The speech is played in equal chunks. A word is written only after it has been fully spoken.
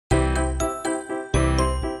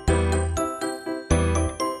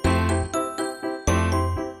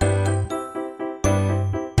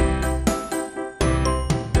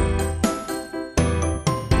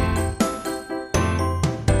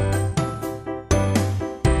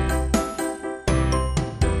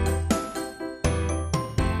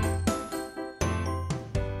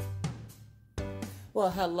Well,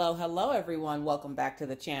 hello everyone. Welcome back to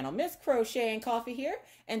the channel. Miss Crochet and Coffee here.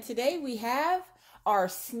 And today we have our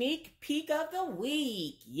sneak peek of the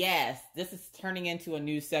week. Yes, this is turning into a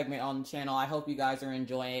new segment on the channel. I hope you guys are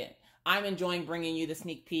enjoying it. I'm enjoying bringing you the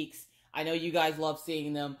sneak peeks. I know you guys love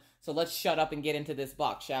seeing them. So let's shut up and get into this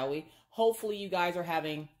box, shall we? Hopefully you guys are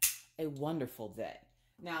having a wonderful day.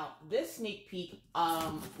 Now, this sneak peek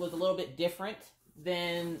was a little bit different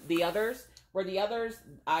than the others. Where the others,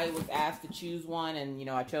 I was asked to choose one, and,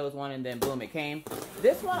 I chose one, and then boom, it came.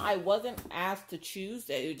 This one, I wasn't asked to choose.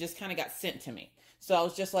 It just kind of got sent to me. So I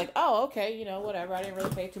was just like, oh, okay, whatever. I didn't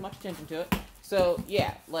really pay too much attention to it. So,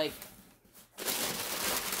 yeah, like,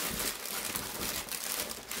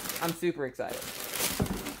 I'm super excited.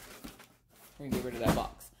 We're going to get rid of that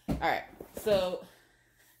box. All right, so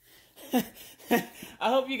I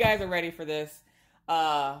hope you guys are ready for this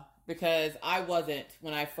because I wasn't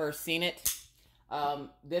when I first seen it.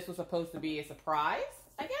 This was supposed to be a surprise,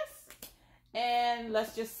 I guess. And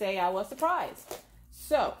let's just say I was surprised.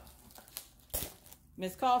 So,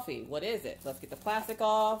 Miss Coffee, what is it? Let's get the plastic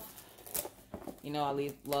off.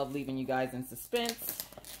 I love leaving you guys in suspense.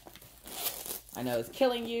 I know it's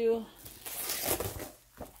killing you.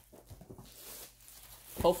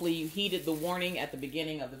 Hopefully you heeded the warning at the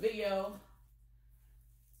beginning of the video.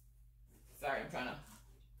 Sorry, I'm trying to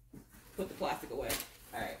put the plastic away.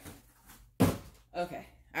 All right. Okay,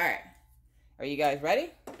 all right. Are you guys ready?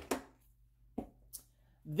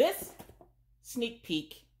 This sneak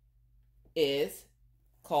peek is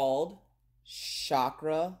called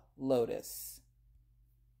Chakra Lotus.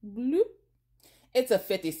 Bloop. It's a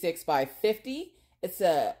 56 by 50. It's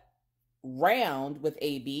a round with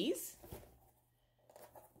ABs.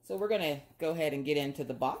 So we're going to go ahead and get into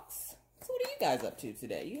the box. So what are you guys up to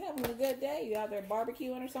today? You having a good day? You out there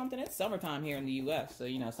barbecuing or something? It's summertime here in the U.S., so,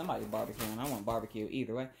 somebody's barbecuing. I want barbecue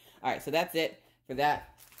either way. All right, so that's it for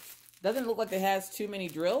that. Doesn't look like it has too many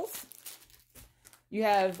drills. You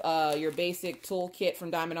have your basic tool kit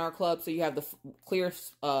from Diamond Art Club. So you have the clear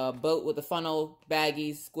boat with the funnel,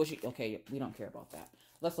 baggies, squishy. Okay, we don't care about that.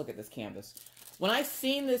 Let's look at this canvas. When I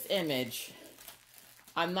seen this image,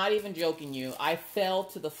 I'm not even joking you. I fell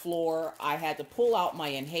to the floor. I had to pull out my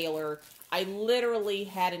inhaler. I literally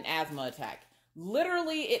had an asthma attack.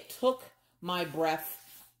 Literally, it took my breath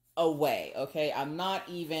away, okay? I'm not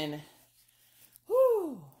even...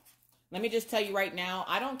 Whew. Let me just tell you right now,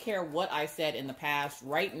 I don't care what I said in the past.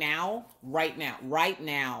 Right now,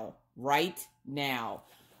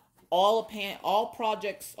 all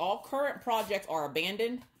projects, all current projects are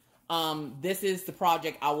abandoned. This is the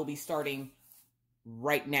project I will be starting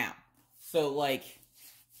right now. So, like,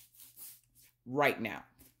 right now.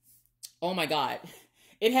 Oh my God.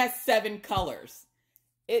 It has 7 colors.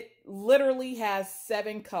 It literally has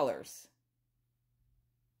 7 colors.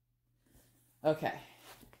 Okay.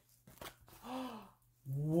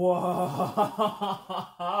 Whoa.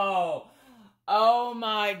 Oh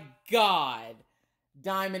my God.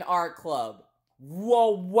 Diamond Art Club.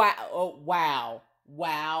 Whoa. Wow. Oh, wow.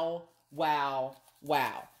 Wow. Wow.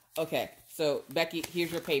 Wow. Okay. So, Becky,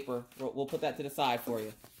 here's your paper. We'll put that to the side for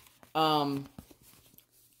you.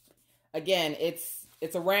 Again, it's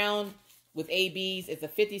a round with ABs. It's a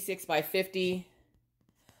 56 by 50.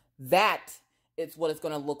 That is what it's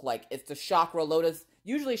going to look like. It's the Chakra Lotus.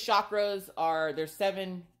 Usually chakras there's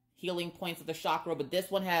 7 healing points of the chakra, but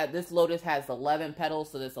this Lotus has 11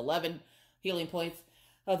 petals, so there's 11 healing points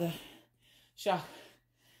of the chakra.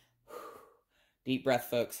 Deep breath,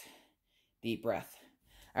 folks. Deep breath.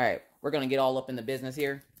 All right, we're going to get all up in the business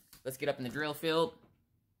here. Let's get up in the drill field.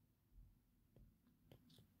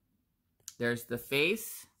 There's the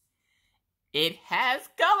face. It has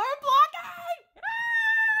color blocking! Ah!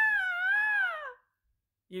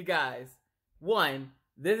 You guys, 1,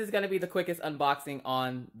 this is going to be the quickest unboxing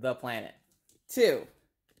on the planet. 2,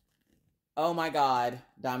 oh my God,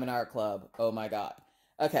 Diamond Art Club. Oh my God.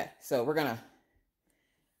 Okay, so we're going to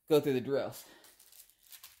go through the drills.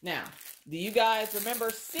 Now, do you guys remember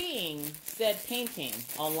seeing said painting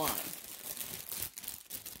online?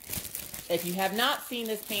 If you have not seen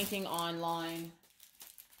this painting online,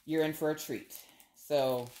 you're in for a treat.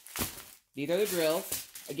 So, these are the drills.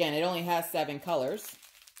 Again, it only has 7 colors.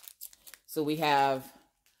 So, we have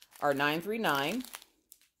our 939,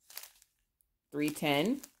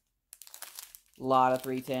 310, lot of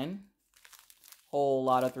 310, whole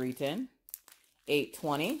lot of 310,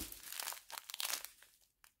 820,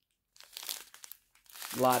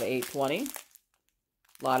 lot of 820,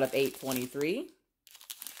 lot of 823,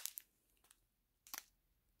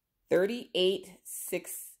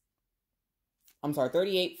 3846.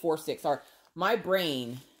 Sorry, my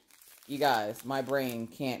brain, you guys, my brain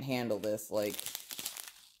can't handle this. Like,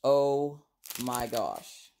 Oh my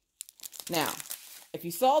gosh. Now, if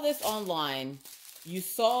you saw this online, you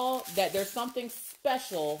saw that there's something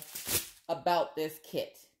special about this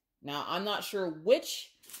kit. Now, I'm not sure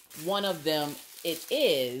which one of them it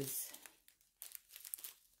is.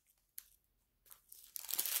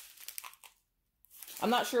 I'm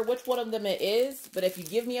not sure which one of them it is, but if you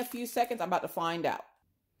give me a few seconds, I'm about to find out.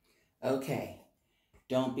 Okay,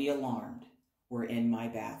 don't be alarmed. We're in my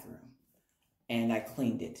bathroom, and I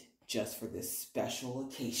cleaned it just for this special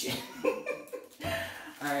occasion.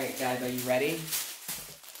 All right, guys, are you ready?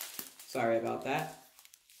 Sorry about that.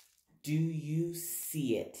 Do you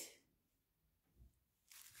see it?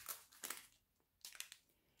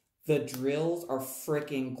 The drills are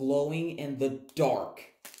freaking glowing in the dark.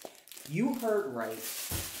 You heard right.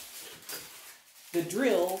 The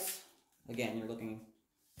drills, again, you're looking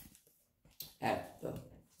at the,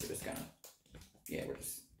 we're just gonna, yeah, we're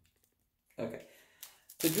just, okay.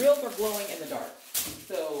 The drills are glowing in the dark.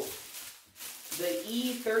 So the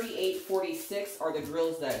E3846 are the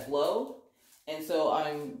drills that glow. And so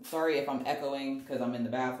I'm sorry if I'm echoing because I'm in the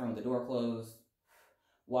bathroom with the door closed.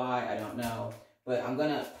 Why, I don't know. But I'm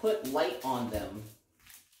gonna put light on them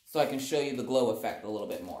so I can show you the glow effect a little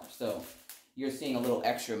bit more. So you're seeing a little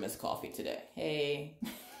extra Miss Coffee today. Hey.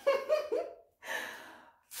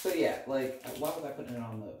 So yeah, like, why was I putting it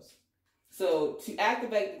on those? So to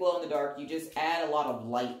activate the glow in the dark, you just add a lot of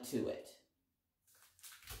light to it.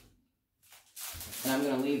 And I'm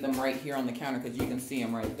gonna leave them right here on the counter because you can see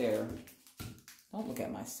them right there. Don't look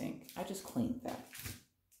at my sink. I just cleaned that.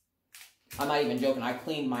 I'm not even joking. I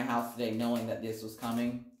cleaned my house today knowing that this was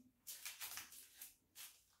coming.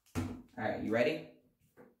 All right, you ready?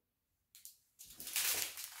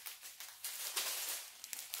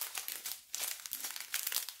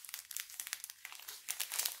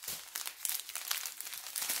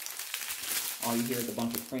 All you hear is a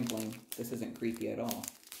bunch of crinkling. This isn't creepy at all.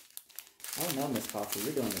 Oh no, Miss Coffee,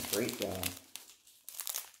 you're doing a great job.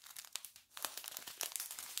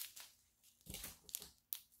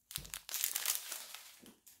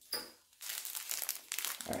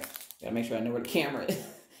 All right, gotta make sure I know where the camera is.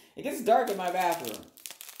 It gets dark in my bathroom.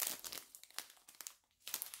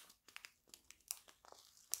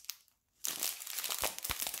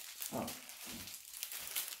 Oh.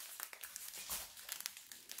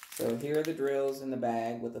 So here are the drills in the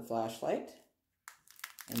bag with the flashlight.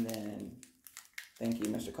 And then, thank you,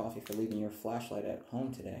 Mr. Coffee, for leaving your flashlight at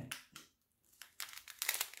home today.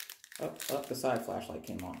 Oh, the side flashlight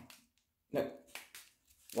came on. No.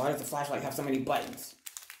 Why does the flashlight have so many buttons?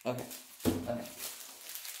 Okay. Okay.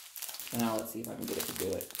 So now let's see if I can get it to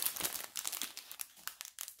do it.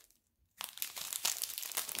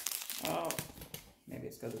 Oh, maybe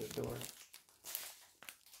it's because of the door.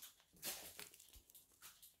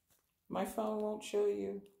 My phone won't show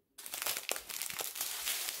you.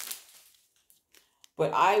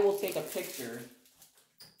 But I will take a picture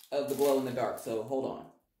of the glow in the dark, so hold on.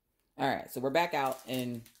 All right, so we're back out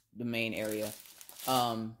in the main area.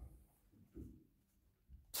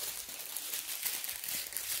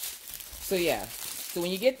 So yeah, so when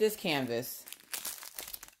you get this canvas,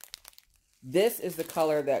 this is the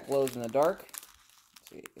color that glows in the dark.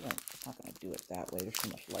 See, it's not gonna do it that way. There's too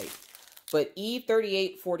much light. But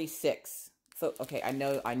E3846. So okay, I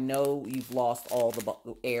know you've lost all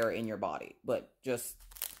the air in your body, but just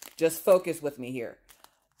focus with me here.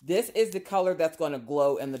 This is the color that's going to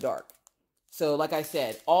glow in the dark. So like I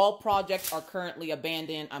said, all projects are currently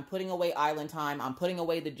abandoned. I'm putting away Island Time. I'm putting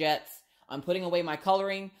away the jets. I'm putting away my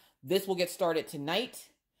coloring. This will get started tonight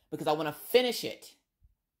because I want to finish it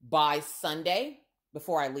by Sunday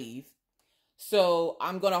before I leave. So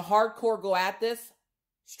I'm going to hardcore go at this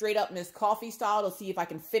straight up Miss Coffee style to see if I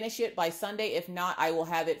can finish it by Sunday. If not, I will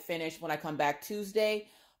have it finished when I come back Tuesday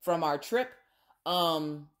from our trip.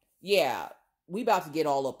 Yeah, we about to get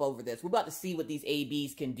all up over this. We're about to see what these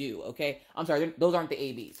ABs can do, okay? I'm sorry, those aren't the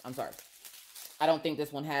ABs. I'm sorry. I don't think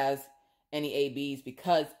this one has any ABs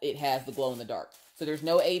because it has the glow in the dark. So there's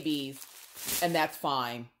no ABs, and that's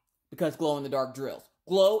fine because glow in the dark drills.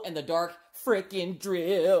 Glow in the dark freaking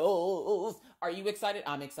drills. Are you excited?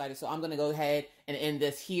 I'm excited. So I'm going to go ahead and end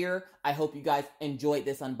this here. I hope you guys enjoyed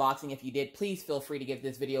this unboxing. If you did, please feel free to give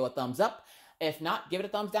this video a thumbs up. If not, give it a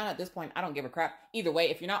thumbs down. At this point, I don't give a crap. Either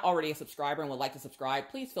way, if you're not already a subscriber and would like to subscribe,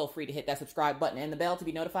 please feel free to hit that subscribe button and the bell to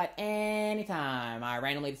be notified anytime I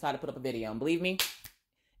randomly decide to put up a video. And believe me,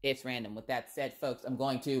 it's random. With that said, folks, I'm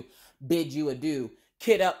going to bid you adieu.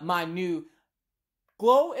 Kit up my new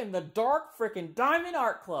glow in the dark freaking diamond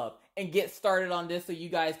art club and get started on this so you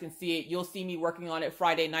guys can see it. You'll see me working on it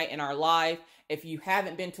Friday night in our live. If you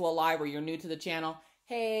haven't been to a live or you're new to the channel,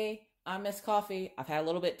 hey, I miss coffee. I've had a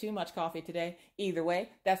little bit too much coffee today. Either way,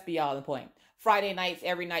 that's beyond the point. Friday nights,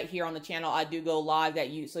 every night here on the channel, I do go live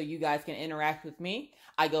so you guys can interact with me.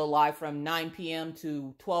 I go live from 9 p.m.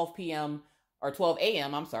 to 12 p.m. or 12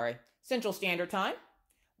 a.m. I'm sorry, Central Standard Time,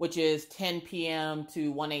 which is 10 p.m.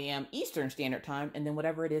 to 1 a.m. Eastern Standard Time, and then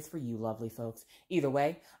whatever it is for you lovely folks. Either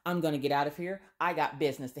way, I'm going to get out of here. I got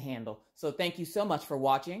business to handle. So thank you so much for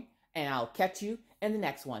watching, and I'll catch you in the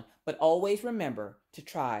next one. But always remember to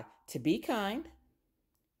try to be kind,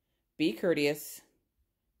 be courteous,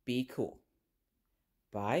 be cool.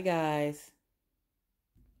 Bye, guys.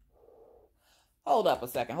 Hold up a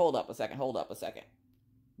second.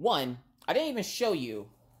 One, I didn't even show you,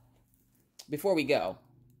 before we go,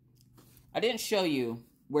 I didn't show you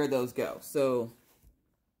where those go. So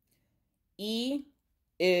E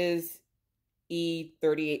is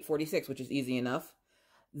E3846, which is easy enough.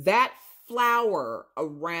 That flower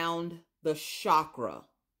around the chakra,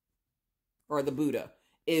 or the Buddha,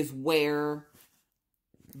 is where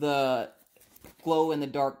the glow in the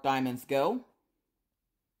dark diamonds go.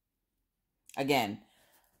 Again,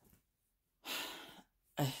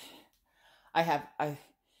 I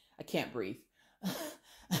can't breathe.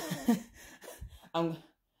 I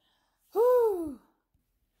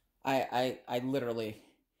literally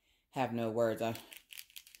have no words.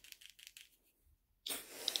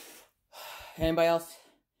 Anybody else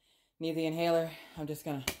need the inhaler?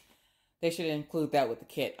 They should include that with the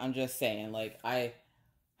kit. I'm just saying, like, anybody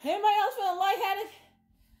else feeling lightheaded?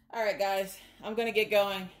 All right, guys, I'm gonna get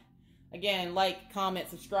going. Again, like, comment,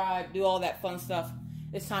 subscribe, do all that fun stuff.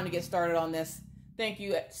 It's time to get started on this. Thank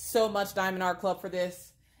you so much, Diamond Art Club, for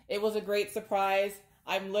this. It was a great surprise.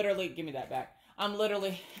 Give me that back. I'm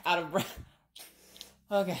literally out of breath.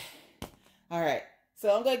 Okay. All right.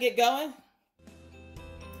 So I'm going to get going.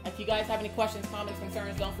 If you guys have any questions, comments,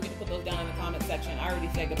 concerns, don't forget to put those down in the comment section. I already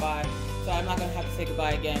said goodbye, so I'm not going to have to say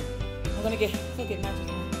goodbye again. I'm going to get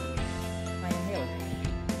matches my inhaler.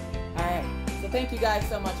 All right. So thank you guys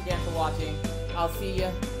so much again for watching. I'll see you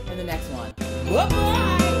in the next one.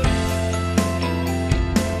 Bye-bye.